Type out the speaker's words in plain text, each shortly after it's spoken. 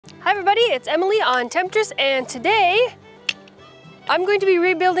Hi everybody, it's Emily on Temptress, and today I'm going to be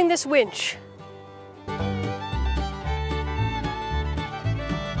rebuilding this winch.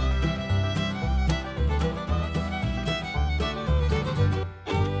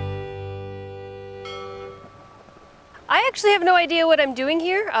 I actually have no idea what I'm doing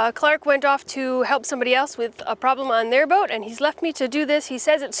here. Clark went off to help somebody else with a problem on their boat, and he's left me to do this. He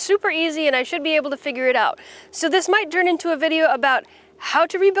says it's super easy and I should be able to figure it out. So this might turn into a video about how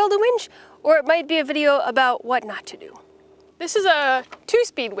to rebuild a winch, or it might be a video about what not to do. This is a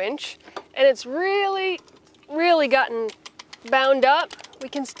 2-speed winch, and it's really gotten bound up. We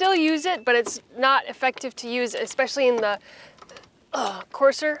can still use it, but it's not effective to use, especially in the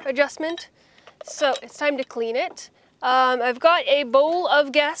coarser adjustment. So it's time to clean it. I've got a bowl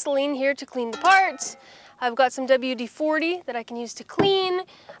of gasoline here to clean the parts. I've got some WD-40 that I can use to clean.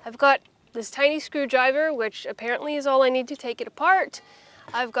 I've got this tiny screwdriver, which apparently is all I need to take it apart.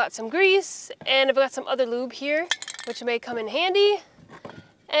 I've got some grease, and I've got some other lube here, which may come in handy.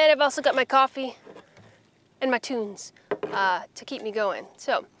 And I've also got my coffee and my tunes to keep me going.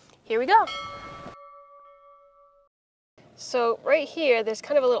 So here we go. So right here, there's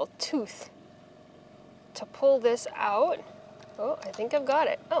kind of a little tooth to pull this out. Oh, I think I've got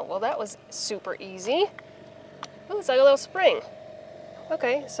it. Oh, well, that was super easy. Oh, it's like a little spring.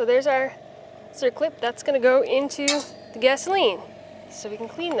 Okay, so there's our circlip. That's gonna go into the gasoline. So we can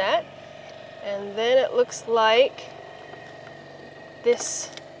clean that. And then it looks like this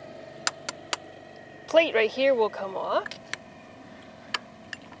plate right here will come off.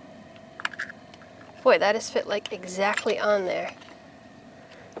 Boy, that is fit like exactly on there.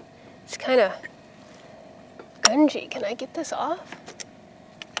 It's kind of gungy. Can I get this off?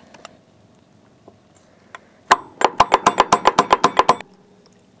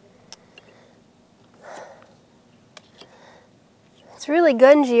 It's really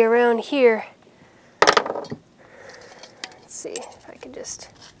gungy around here. Let's see if I can just...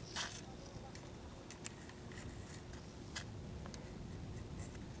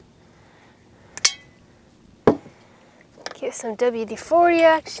 Give some WD-40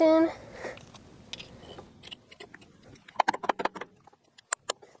 action.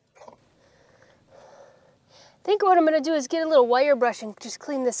 I think what I'm going to do is get a little wire brush and just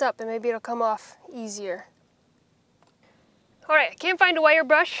clean this up, and maybe it'll come off easier. Alright, I can't find a wire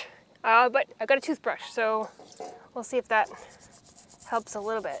brush, but I got a toothbrush, so we'll see if that helps a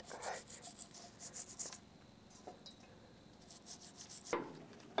little bit.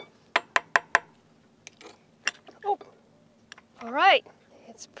 Oh, alright,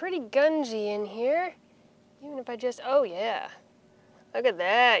 it's pretty gungy in here, even if I just, oh yeah, look at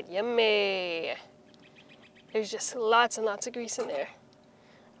that, yummy. There's just lots and lots of grease in there.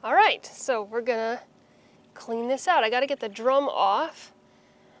 Alright, so we're gonna clean this out. I gotta get the drum off.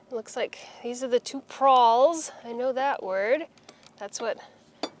 It looks like these are the 2 prawls. I know that word. That's what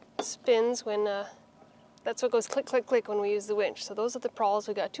spins when, that's what goes click, click, click when we use the winch. So those are the prawls.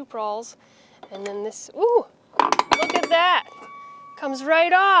 We got 2 prawls. And then this, ooh, look at that. Comes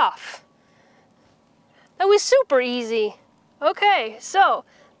right off. That was super easy. Okay, so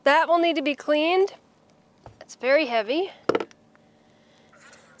that will need to be cleaned. It's very heavy.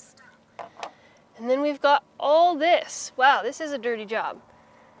 And then we've got all this. Wow, this is a dirty job.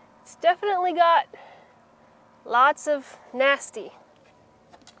 It's definitely got lots of nasty.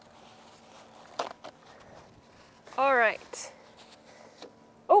 All right.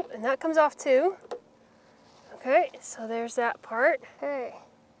 Oh, and that comes off too. Okay, so there's that part. Hey,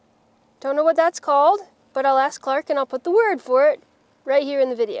 don't know what that's called, but I'll ask Clark and I'll put the word for it right here in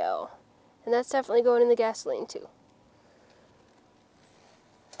the video. And that's definitely going in the gasoline too.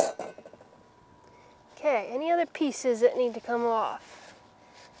 Okay, any other pieces that need to come off?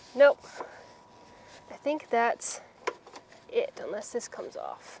 Nope. I think that's it, unless this comes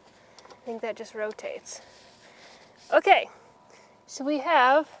off. I think that just rotates. Okay, so we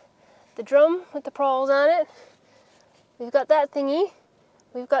have the drum with the prawls on it. We've got that thingy.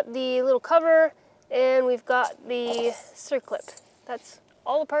 We've got the little cover, and we've got the circlip. That's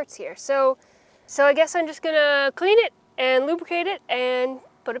all the parts here. So I guess I'm just gonna clean it and lubricate it and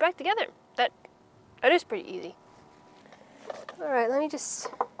put it back together. That is pretty easy. All right, let me just...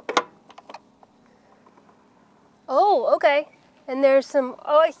 Oh, okay. And there's some,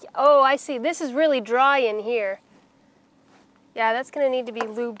 oh, I see. This is really dry in here. Yeah, that's gonna need to be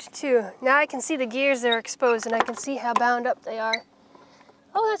lubed too. Now I can see the gears that are exposed, and I can see how bound up they are.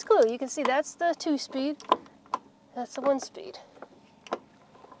 Oh, that's cool. You can see that's the 2-speed. That's the 1-speed.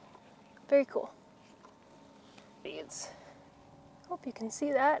 Very cool. Speeds. Hope you can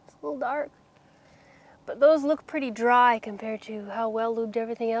see that. It's a little dark. but those look pretty dry compared to how well lubed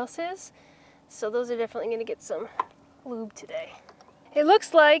everything else is. So those are definitely going to get some lube today. It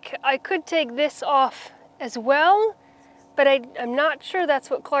looks like I could take this off as well, but I'm not sure that's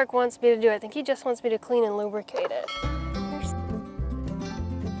what Clark wants me to do. I think he just wants me to clean and lubricate it.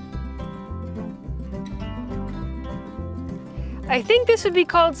 I think this would be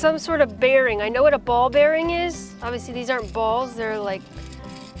called some sort of bearing. I know what a ball bearing is. Obviously these aren't balls, they're like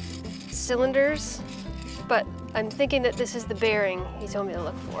cylinders, but I'm thinking that this is the bearing he told me to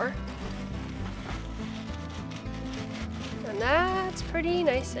look for. And that's pretty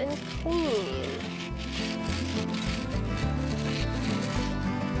nice and clean.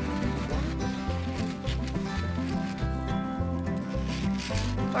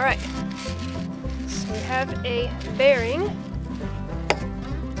 All right, so we have a bearing.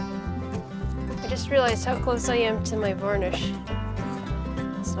 I just realized how close I am to my varnish.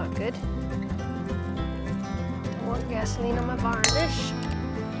 That's not good. Don't want gasoline on my varnish.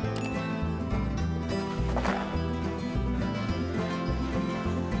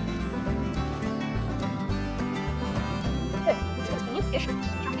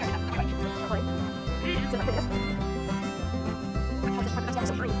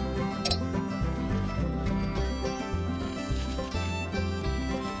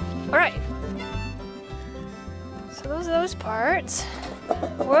 All right. So those parts.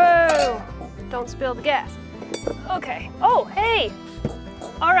 Whoa! Don't spill the gas. Okay. Oh, hey!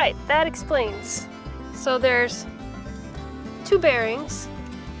 All right, that explains. So there's two bearings.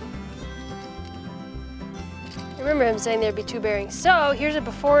 I remember him saying there'd be two bearings. So here's a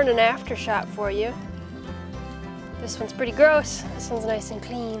before and an after shot for you. This one's pretty gross. This one's nice and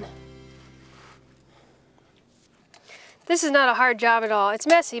clean. This is not a hard job at all. It's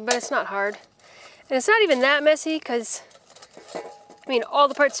messy, but it's not hard. And it's not even that messy because, I mean, all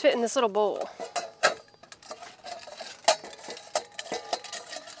the parts fit in this little bowl.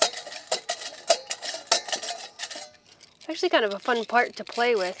 It's actually kind of a fun part to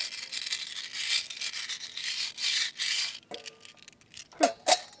play with.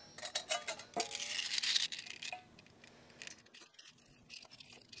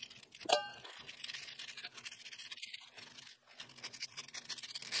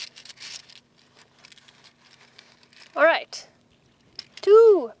 All right,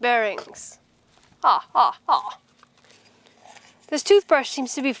 two bearings. This toothbrush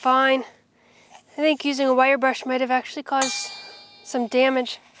seems to be fine. I think using a wire brush might have actually caused some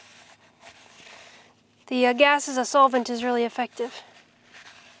damage. The gas as a solvent is really effective.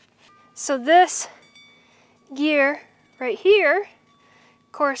 So this gear right here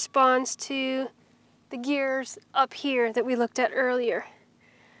corresponds to the gears up here that we looked at earlier.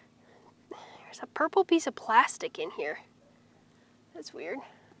 There's a purple piece of plastic in here. That's weird.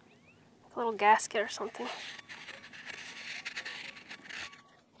 Like a little gasket or something.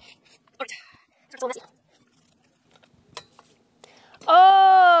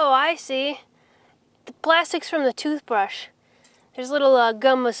 Oh, I see. The plastic's from the toothbrush. There's little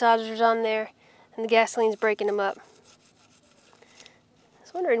gum massagers on there, and the gasoline's breaking them up. I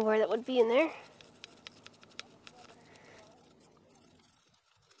was wondering where that would be in there.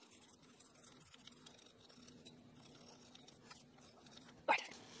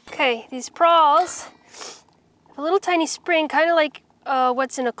 Okay, these prawls have a little tiny spring, kind of like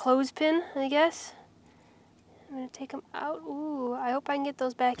what's in a clothespin, I guess. I'm gonna take them out. Ooh, I hope I can get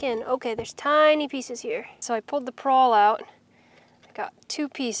those back in. Okay, there's tiny pieces here. So I pulled the prawl out. I got two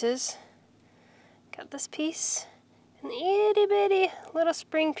pieces. Got this piece, and the itty bitty little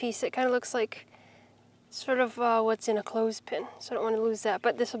spring piece that kind of looks like sort of what's in a clothespin. So I don't want to lose that,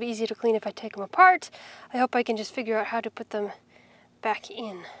 but this will be easy to clean if I take them apart. I hope I can just figure out how to put them back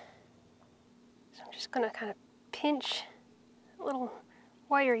in. So I'm just gonna kind of pinch a little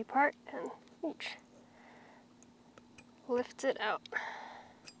wiry part and ooch, lift it out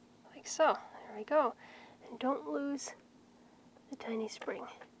like so. There we go. And don't lose the tiny spring.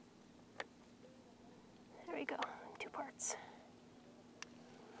 There we go, two parts.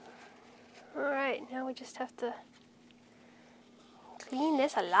 All right, now we just have to clean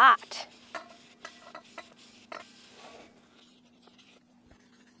this a lot.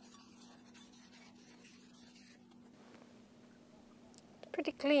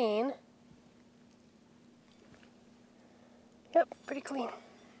 Pretty clean. Yep, pretty clean.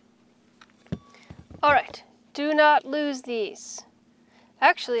 All right, do not lose these.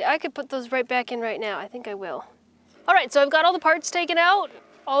 Actually, I could put those right back in right now. I think I will. All right, so I've got all the parts taken out.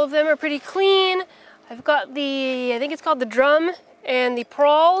 All of them are pretty clean. I've got the, I think it's called the drum, and the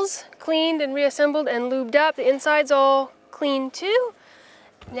prawls cleaned and reassembled and lubed up. The inside's all clean too.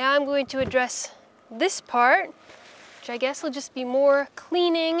 Now I'm going to address this part, which I guess will just be more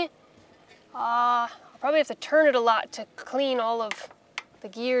cleaning. I'll probably have to turn it a lot to clean all of the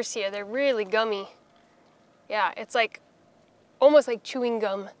gears here. They're really gummy. Yeah, it's like almost like chewing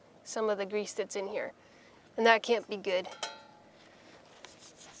gum, some of the grease that's in here. And that can't be good.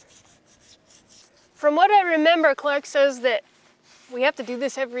 From what I remember, Clark says that we have to do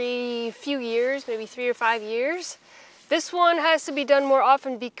this every few years, maybe 3 or 5 years. This one has to be done more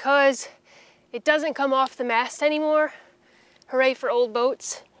often because it doesn't come off the mast anymore. Hooray for old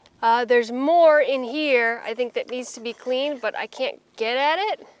boats. There's more in here, I think, that needs to be cleaned, but I can't get at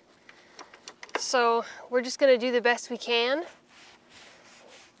it. So we're just gonna do the best we can.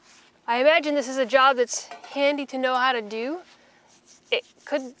 I imagine this is a job that's handy to know how to do. It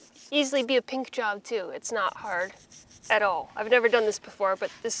could easily be a pink job too. It's not hard at all. I've never done this before,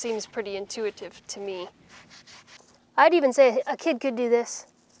 but this seems pretty intuitive to me. I'd even say a kid could do this,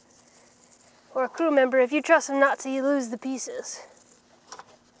 or a crew member, if you trust them not to lose the pieces.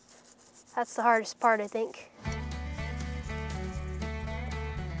 That's the hardest part, I think.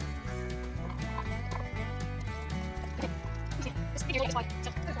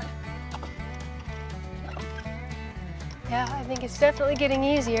 Yeah, I think it's definitely getting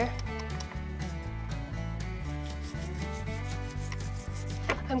easier.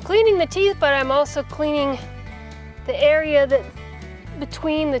 I'm cleaning the teeth, but I'm also cleaning the area that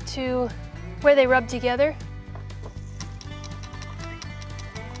between the two where they rub together.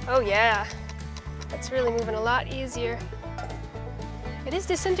 Oh yeah, that's really moving a lot easier. It is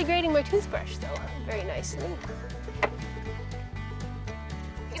disintegrating my toothbrush though, very nicely.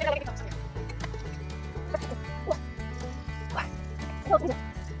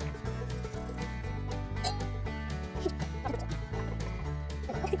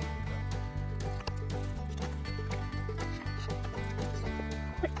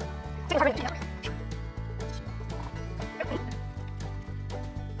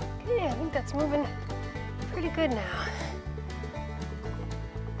 Okay, I think that's moving pretty good now.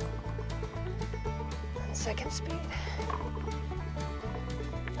 On second speed.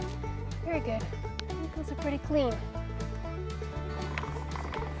 Very good. I think those are pretty clean.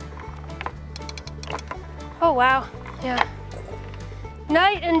 Oh wow, yeah.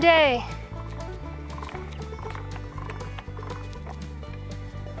 Night and day.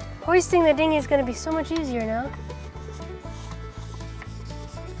 Hoisting the dinghy is going to be so much easier now.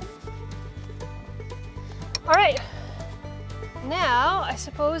 All right, now I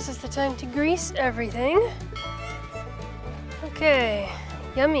suppose it's the time to grease everything. Okay,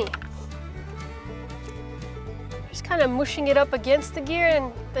 yummy. Just kind of mushing it up against the gear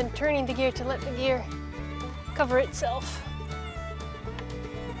and then turning the gear to let the gear cover itself.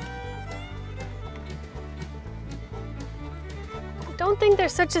 I don't think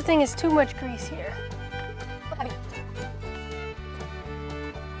there's such a thing as too much grease here.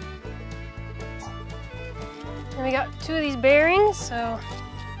 And we got 2 of these bearings, so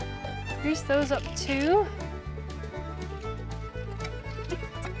grease those up too.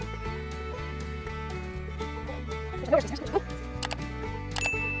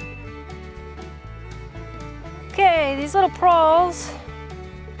 Okay, these little prawls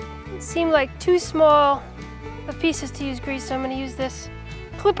seem like too small of pieces to use grease, so I'm going to use this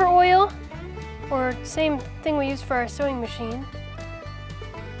clipper oil, or same thing we use for our sewing machine.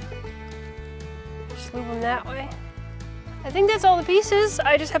 Just lube them that way. I think that's all the pieces.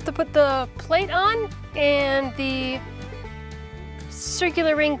 I just have to put the plate on and the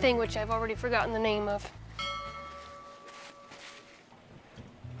circular ring thing, which I've already forgotten the name of.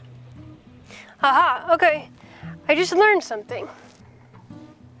 Aha, okay. I just learned something.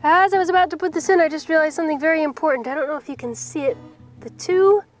 As I was about to put this in, I just realized something very important. I don't know if you can see it. The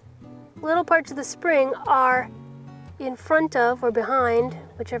 2 little parts of the spring are in front of or behind,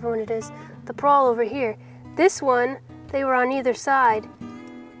 whichever one it is, the prawl over here. This one, they were on either side,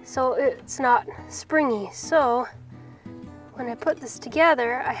 so it's not springy. So when I put this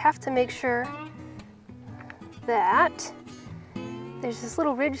together, I have to make sure that there's this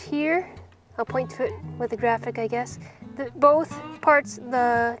little ridge here. I'll point to it with a graphic, I guess. Both parts,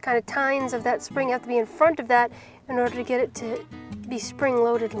 the kind of tines of that spring have to be in front of that in order to get it to be spring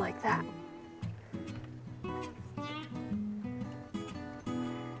loaded like that.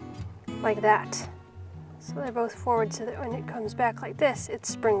 Like that. So they're both forward so that when it comes back like this, it's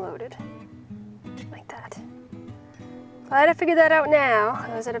spring loaded. Like that. Glad I figured that out now,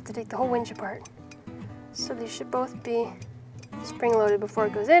 otherwise I'd have to take the whole winch apart. So these should both be spring loaded before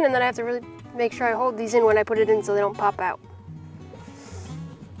it goes in, and then I have to really make sure I hold these in when I put it in so they don't pop out.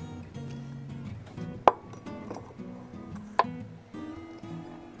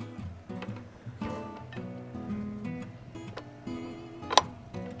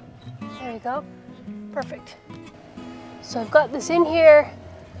 There you go. Perfect. So I've got this in here,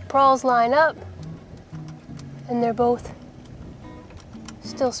 the prawls line up, and they're both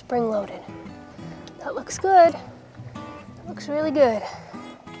still spring loaded. That looks good. That looks really good.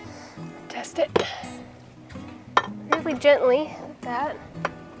 Test it really gently like that.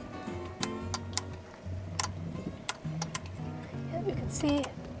 Yep, you can see.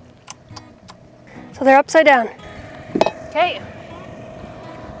 So they're upside down. Okay.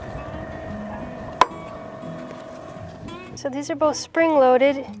 So these are both spring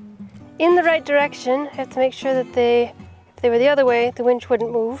loaded in the right direction. I have to make sure that if they were the other way, the winch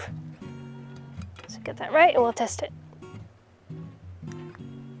wouldn't move. So get that right and we'll test it.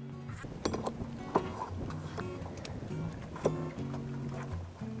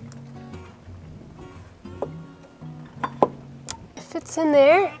 It fits in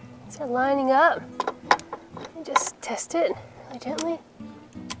there. So they're lining up. And just test it really gently.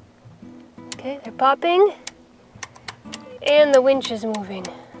 Okay, they're popping. And the winch is moving.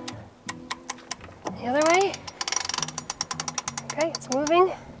 The other way. Okay, it's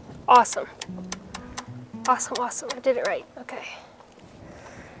moving. Awesome. Awesome, awesome. I did it right. Okay.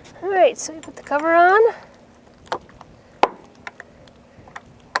 All right, so you put the cover on.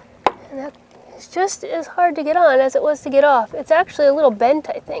 And that is just as hard to get on as it was to get off. It's actually a little bent,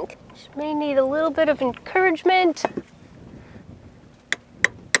 I think. Just may need a little bit of encouragement.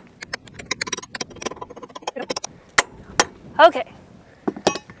 Okay.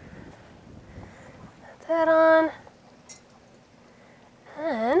 Put that on.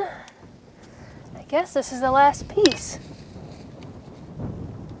 And I guess this is the last piece.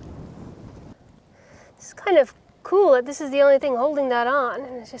 It's kind of cool that this is the only thing holding that on,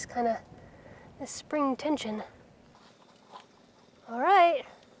 and it's just kind of this spring tension. All right.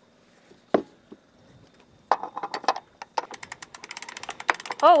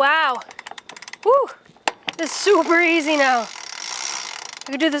 Oh, wow. Woo. This is super easy now.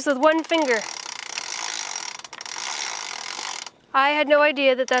 I could do this with one finger. I had no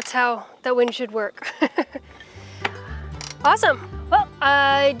idea that that's how that winch should work. Awesome. Well,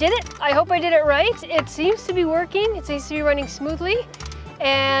 I did it. I hope I did it right. It seems to be working. It seems to be running smoothly.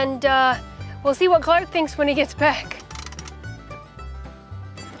 And we'll see what Clark thinks when he gets back.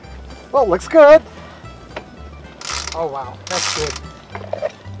 Well, looks good. Oh, wow. That's good.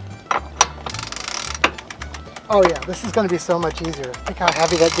 Oh yeah, this is going to be so much easier. Think how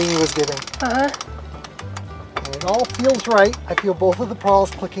heavy that dinghy was getting. And it all feels right. I feel both of the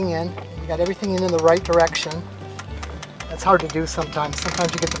prawls clicking in. You got everything in the right direction. That's hard to do sometimes.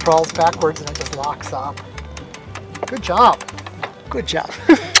 Sometimes you get the prawls backwards and it just locks up. Good job. Good job.